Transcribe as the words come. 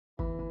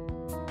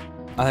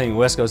I think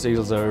West Coast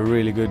Eagles are a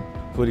really good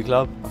footy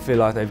club. I feel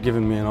like they've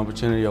given me an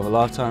opportunity of a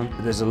lifetime.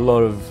 There's a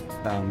lot of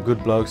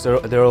good blokes.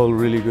 They're all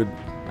really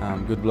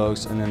good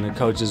blokes, and then the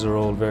coaches are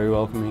all very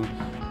welcoming.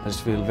 I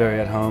just feel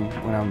very at home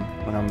when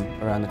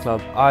I'm around the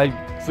club. I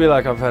feel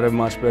like I've had a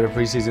much better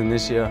pre-season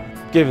this year.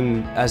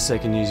 Given as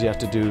second years you have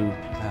to do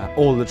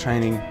all the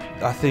training,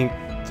 I think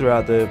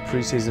throughout the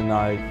pre-season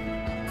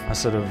I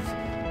sort of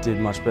did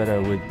much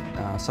better with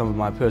some of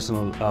my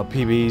personal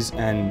PBs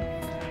and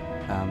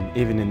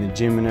even in the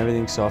gym and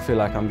everything, so I feel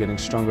like I'm getting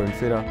stronger and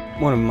fitter.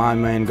 One of my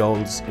main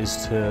goals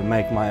is to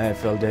make my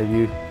AFL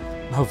debut,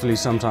 hopefully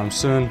sometime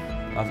soon.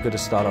 I've got to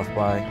start off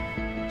by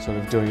sort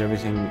of doing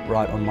everything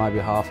right on my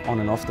behalf on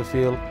and off the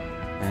field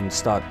and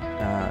start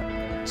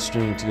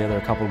stringing together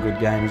a couple of good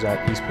games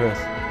at East Perth.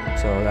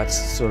 So that's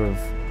sort of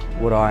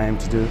what I aim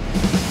to do.